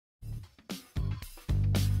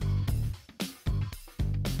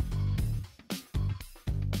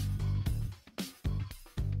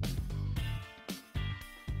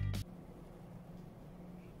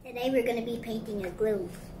Today we're going to be painting a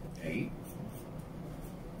globe. Okay.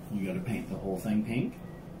 You gotta paint the whole thing pink?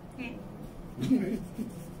 Yeah. Okay.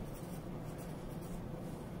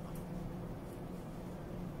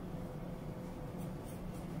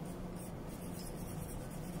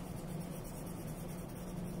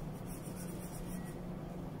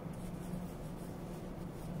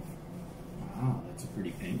 Wow, that's a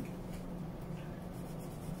pretty pink.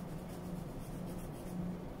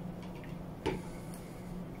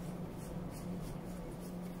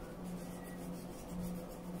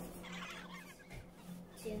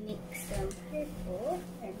 To mix some purple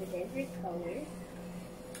or whatever color.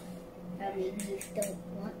 Or maybe you don't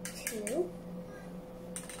want to.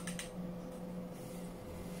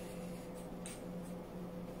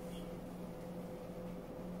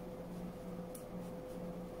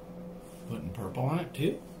 Putting purple on it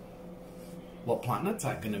too? What planet's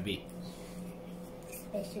that gonna be?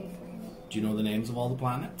 Special planet. Do you know the names of all the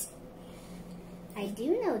planets? I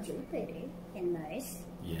do know Jupiter and Mars.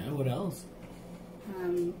 Yeah, what else?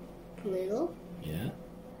 Pluto, Yeah.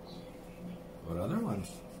 What other ones?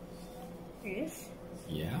 Earth,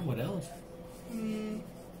 Yeah, what else?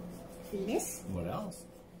 Venus. What else?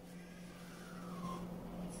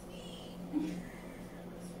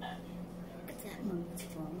 What's that monk's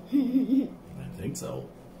phone? I think so.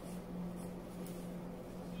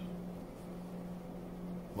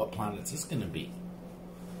 What planet's this gonna be?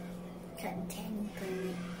 Candy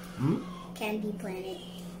planet. Hmm? Candy planet.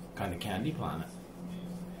 Kind of candy planet.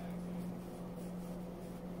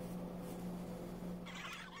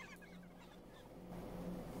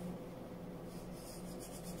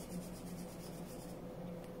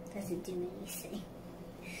 Doesn't do anything.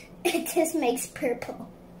 It just makes purple.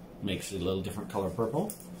 Makes it a little different color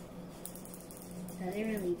purple. Doesn't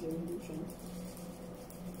really do anything.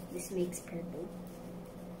 This makes purple.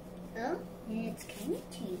 Oh, and it's kind of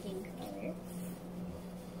changing color.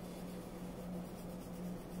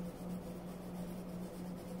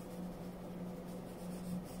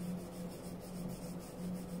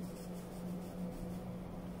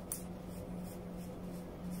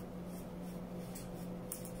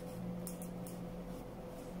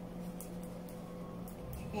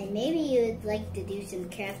 And maybe you would like to do some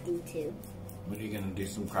crafting too. When are you gonna do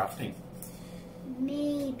some crafting?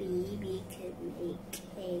 Maybe we could make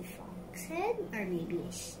a fox head or maybe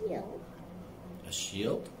a shield. A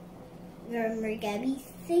shield? Remember Gabby's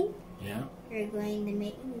thing? Yeah. We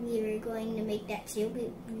were going to make that shield, but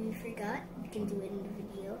we forgot. We can do it in the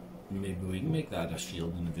video. Maybe we can make that a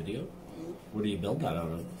shield in the video. What do you build that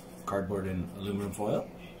out of? Cardboard and aluminum foil?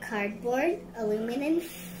 Cardboard, aluminum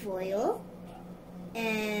foil,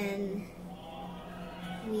 and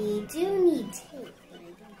we do need tape, but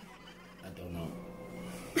I don't know.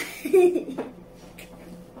 I don't.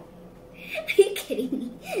 Are you kidding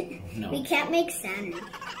me? No. We can't make Saturn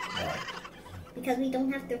Why? because we don't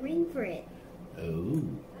have the ring for it. Oh.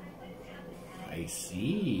 I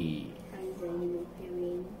see. I'm going to make the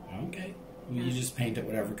ring. Okay. Well, you just paint it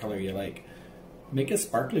whatever color you like. Make a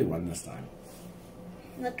sparkly one this time.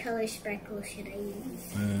 What color sparkle should I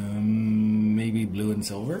use? Maybe blue and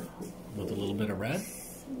silver with a little bit of red.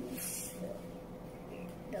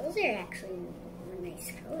 Those are actually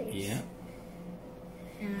nice colors. Yeah.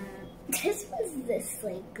 This was this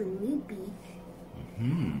like gloopy.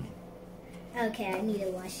 Okay, I need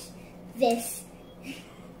to wash this.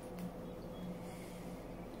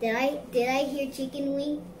 Did I hear chicken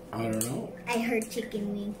wing? I don't know. I heard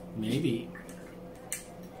chicken wing. Maybe.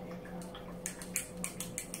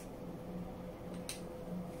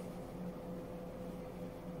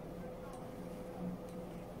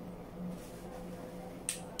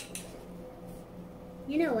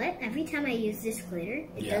 You know what? Every time I use this glitter,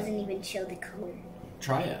 it Yeah. doesn't even show the color.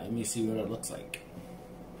 Try it. Let me see what it looks like.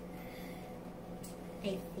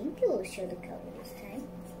 I think it will show the color this time.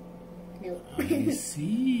 Nope. I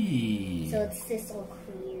see. So it's this all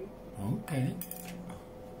clear. Okay.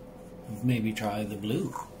 Maybe try the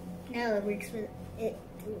blue. No, it works with it.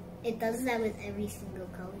 It does that with every single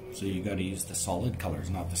color. So you got to use the solid colors,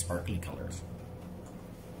 not the sparkly colors.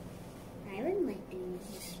 I would like to use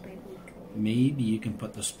the sparkly color. Maybe you can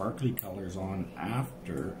put the sparkly colors on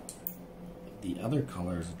after the other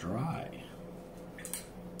colors dry.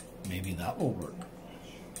 Maybe that will work.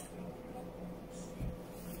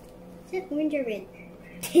 Is it orange or red?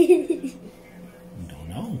 Don't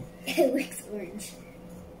know. It looks orange.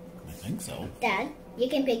 I think so. Dad, you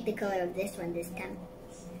can pick the color of this one this time.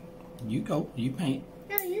 You go. You paint.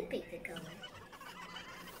 No, you pick the color.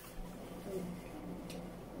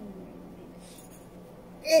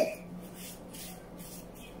 Ugh.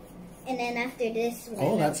 And then after this one...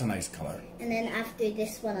 Oh, that's a nice color. And then after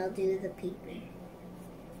this one, I'll do the paper.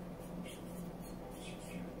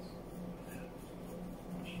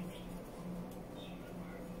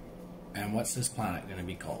 And what's this planet going to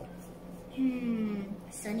be called?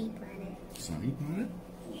 Sunny planet. Sunny planet?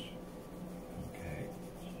 Okay.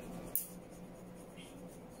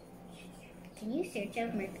 Can you search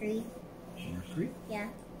out Mercury? Mercury? Yeah.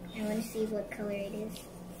 I want to see what color it is.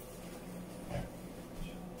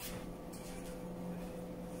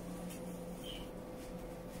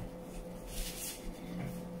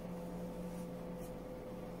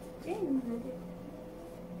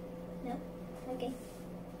 No? Okay.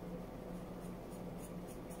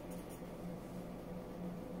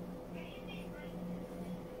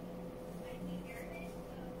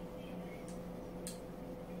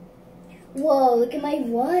 Whoa, look at my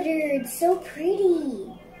water. It's so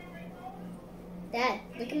pretty. Dad,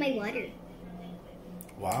 look at my water.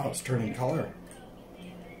 Wow, it's turning color.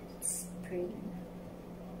 It's pretty.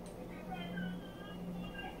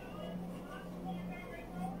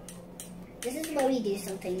 This is what we do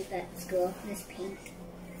sometimes at school, this paint.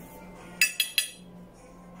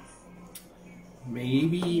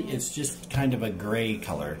 Maybe it's just kind of a gray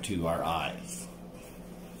color to our eyes.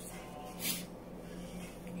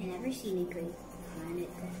 I've never seen a gray planet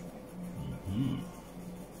before.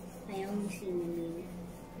 I only seen the moon.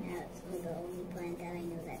 That's the only planet that I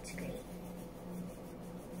know that's gray.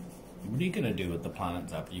 What are you going to do with the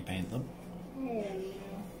planets after you paint them? I don't know.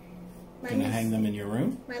 Going to hang them in your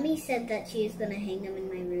room? Mommy said that she was going to hang them in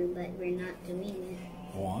my room, but we're not doing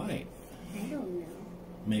it. Why? I don't know.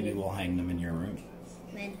 Maybe we'll hang them in your room.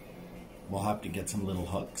 When? We'll have to get some little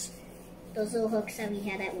hooks. Those little hooks that we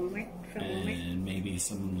had at Walmart, from Walmart. And maybe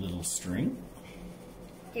some little string.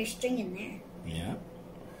 There's string in there. Yeah.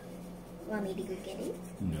 Want me to go get it?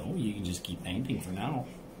 No, you can just keep painting for now.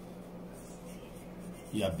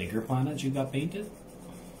 You have bigger planets you got painted?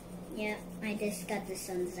 Yeah, I just got the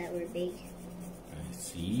suns that were big. I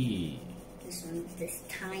see. This one's this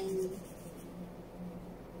tiny.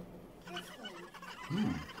 This one.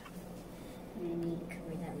 I need to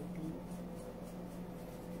cover that with paint.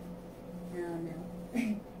 Oh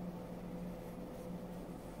no.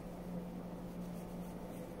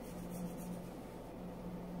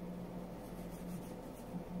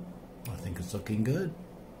 I think it's looking good.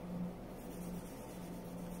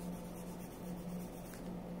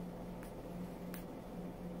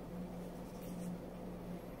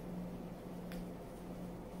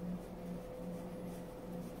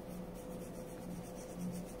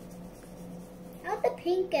 How'd the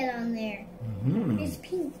pink get on there? It's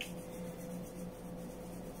pink.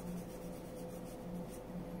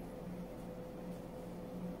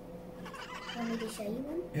 Want me to show you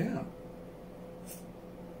one? Yeah.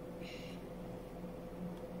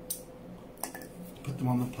 Put them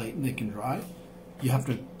on the plate and they can dry. You have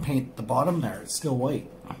to paint the bottom there. It's still white.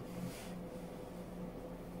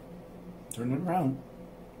 Turn it around.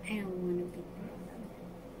 I don't want to be brown.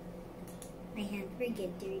 My hands will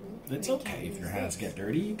get dirty. It's I okay can't if use your hands this. get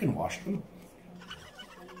dirty. You can wash them.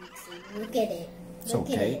 Look at it. It's Look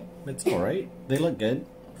at okay. it. It's alright. They look good.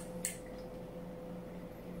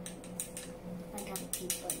 I gotta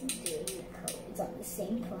keep on doing the colors on the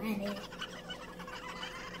same planet.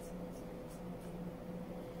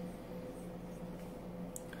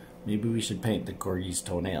 Maybe we should paint the corgi's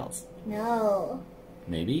toenails. No,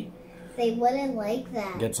 Maybe. they wouldn't like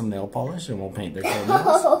that. Get some nail polish and we'll paint their toenails.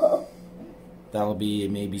 No, That'll be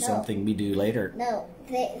maybe No. something we do later. no,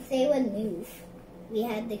 they would move. We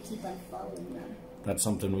had to keep on following them. That's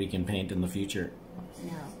something we can paint in the future.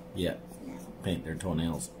 No, Yeah, no. paint their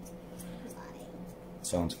toenails. Why?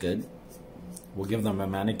 Sounds good. We'll give them a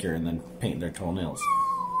manicure and then paint their toenails.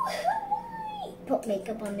 Put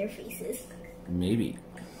makeup on their faces. Maybe.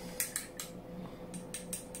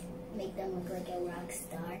 Make them look like a rock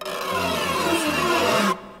star.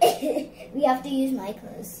 We have to use my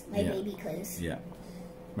clothes, my Yeah. baby clothes. Yeah.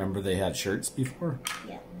 Remember they had shirts before?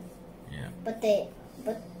 Yeah. Yeah. But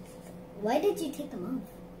why did you take them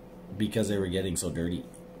off? Because they were getting so dirty.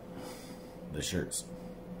 The shirts.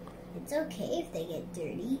 It's okay if they get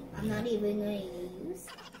dirty. I'm not even going to use.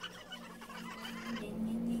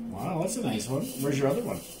 Wow, that's a nice one. Where's your other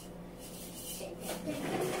one?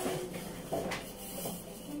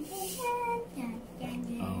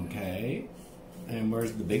 Okay. And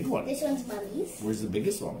where's the big one? This one's Mommy's, Where's the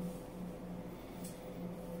biggest one?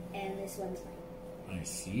 and this one's mine. I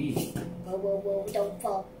see. Whoa, whoa, whoa! Don't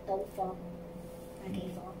fall! Don't fall! Okay,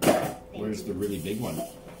 fall. Thank Where's you. the really big one?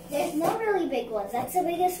 There's no really big ones. That's the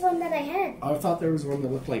biggest one that I had. I thought there was one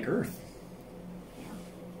that looked like Earth.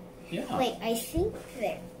 Yeah. Wait, I think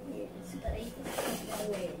there. is, but I just don't know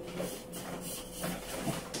where it is.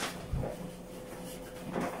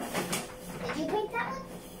 Did you paint that one?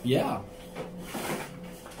 Yeah.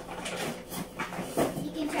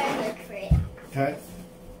 You can try and look for it. Okay.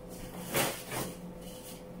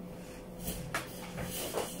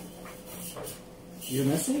 You're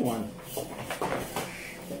missing one.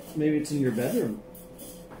 Maybe it's in your bedroom.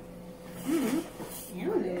 I don't know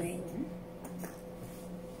where it went.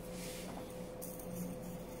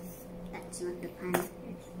 That's not the plan.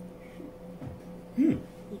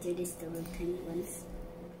 These are just the little tiny ones.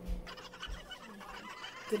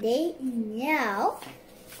 Today, now,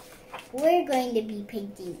 we're going to be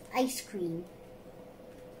painting ice cream.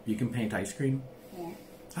 You can paint ice cream? Yeah.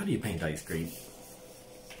 How do you paint ice cream?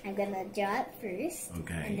 I'm gonna draw it first.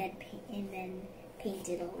 Okay. And then paint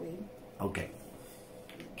it all in Okay.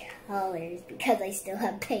 colors because I still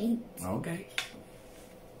have paint. Okay.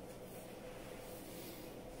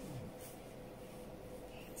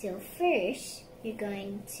 So first, you're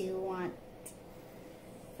going to want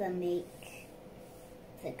to make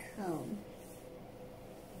the cone.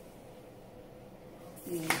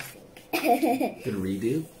 Good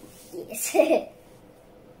redo? Yes.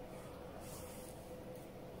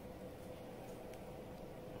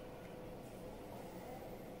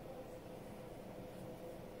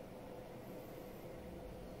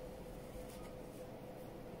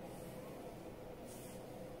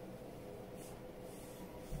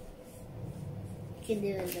 You can do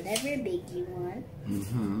it whatever big you want.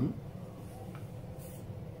 Mm-hmm.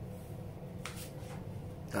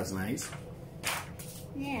 That's nice.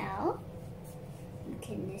 Now, you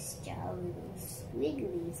can just draw little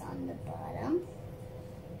squigglies on the bottom.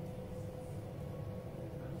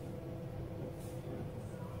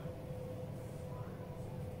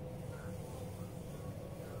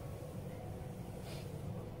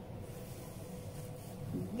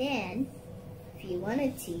 Then, if you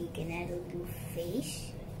wanted to, you can add a little face.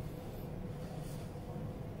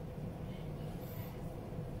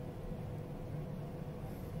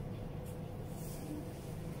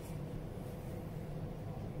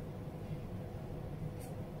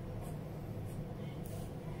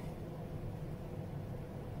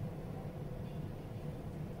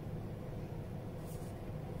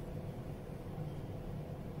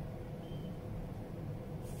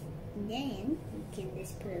 Then you can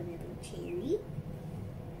just put a little cherry.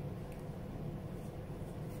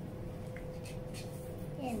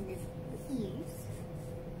 And the ears.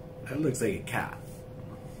 That looks like a cat.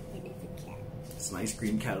 It is a cat. It's an ice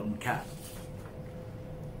cream cat on a cat.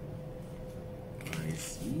 I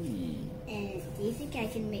see. And do you think I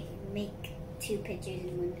can make 2 pictures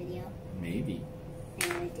in one video? Maybe. I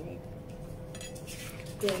want to do it.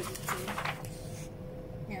 Dare you to?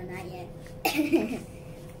 No, not yet.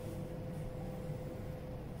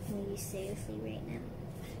 Are you seriously right now?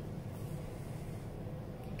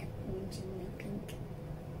 I got orange and my pink.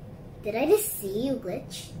 Did I just see you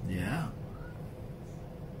glitch? Yeah.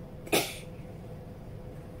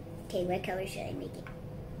 Okay, what color should I make it?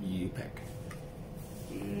 You pick.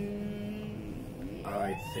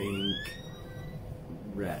 I think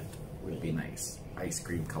red would be nice. Ice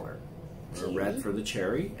cream color. Or red for the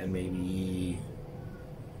cherry and maybe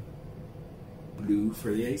blue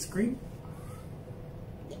for the ice cream.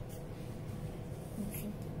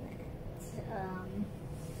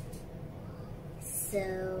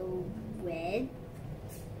 So red.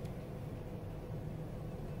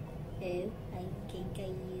 Oh, I think I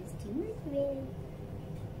used too much red.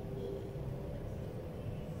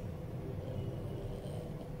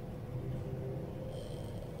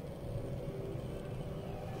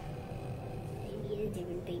 I need a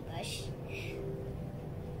different paintbrush.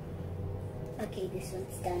 Okay, this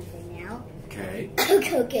one's done for now. Okay. I'll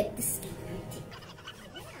go get the skin painting.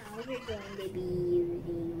 Now we're going to be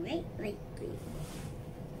using light blue.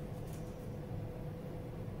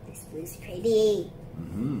 This blue's pretty.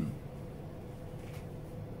 Mm-hmm.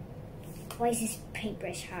 Why is this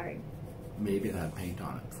paintbrush hard? Maybe it had paint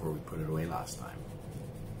on it before we put it away last time.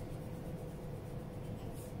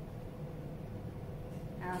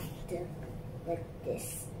 I'll have to let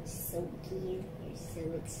this soak in here so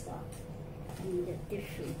it's soft. I need a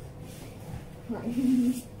different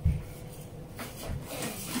one.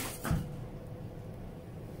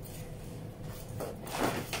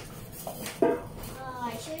 Oh,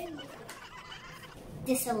 I should have made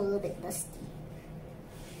this a little bit dusty.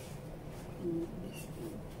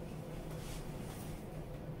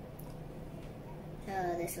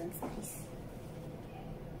 Oh, this one's nice.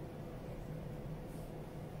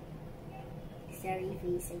 Sorry,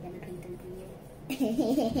 face, I'm gonna paint them for you.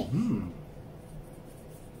 Mm.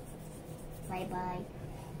 Bye bye.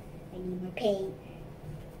 I need more paint.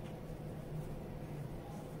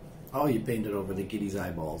 Oh, you painted over the kitty's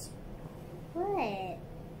eyeballs. What?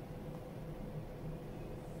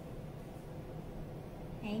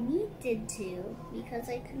 I needed to because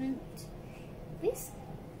I couldn't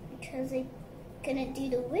do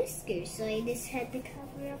the whiskers, so I just had to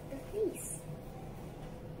cover up the face.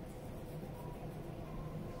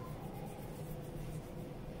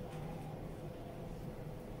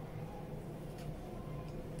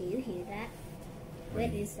 Do you hear that? What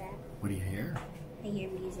is that? What do you hear? I hear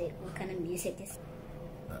music. What kind of music is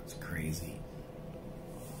That's crazy.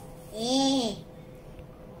 Eh.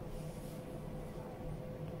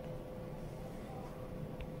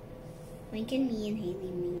 When can me and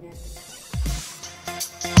Haley meet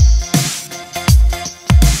up?